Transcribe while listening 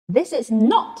This is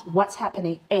not what's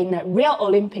happening in a real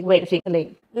Olympic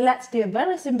weightlifting. Let's do a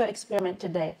very simple experiment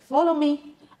today. Follow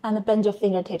me and bend your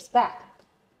fingertips back.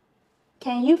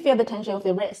 Can you feel the tension of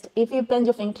your wrist? If you bend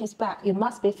your fingertips back, you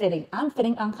must be feeling, I'm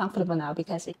feeling uncomfortable now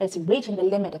because it's reaching the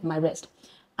limit of my wrist.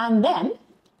 And then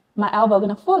my elbow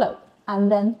gonna follow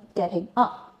and then getting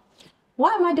up.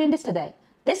 Why am I doing this today?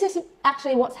 This is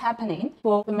actually what's happening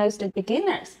for the most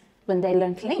beginners when they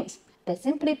learn cleans. They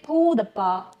simply pull the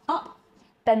bar up,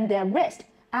 bend their wrist,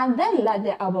 and then let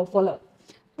their elbow follow.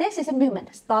 This is a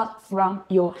movement start from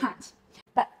your hands.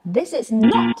 But this is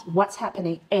not what's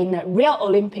happening in a real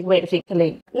Olympic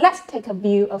weightlifting. Let's take a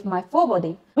view of my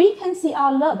forebody. We can see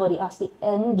our lower body as the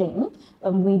engine.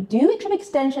 When we do a trip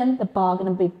extension, the bar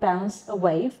going to be bounced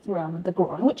away from the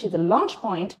groin, which is the launch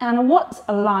point. And what's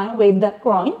aligned with the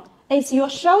groin is your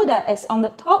shoulder is on the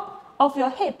top of your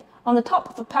hip, on the top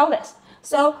of the pelvis.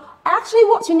 So actually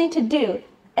what you need to do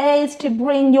is to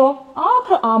bring your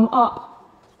upper arm up.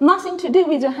 Nothing to do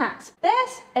with your hands.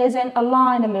 This is an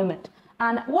aligned movement.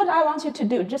 And what I want you to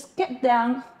do, just get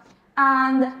down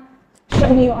and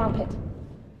show me your armpit.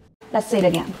 Let's say it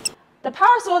again. The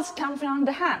power source comes from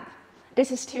the hand.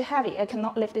 This is too heavy, I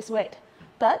cannot lift this weight.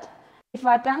 But if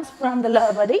I bounce from the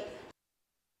lower body,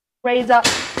 raise up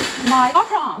my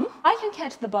upper arm, I can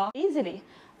catch the bar easily.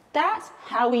 That's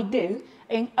how we do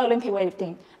in Olympic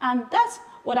weightlifting. And that's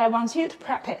what I want you to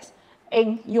practice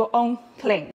in your own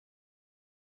clean.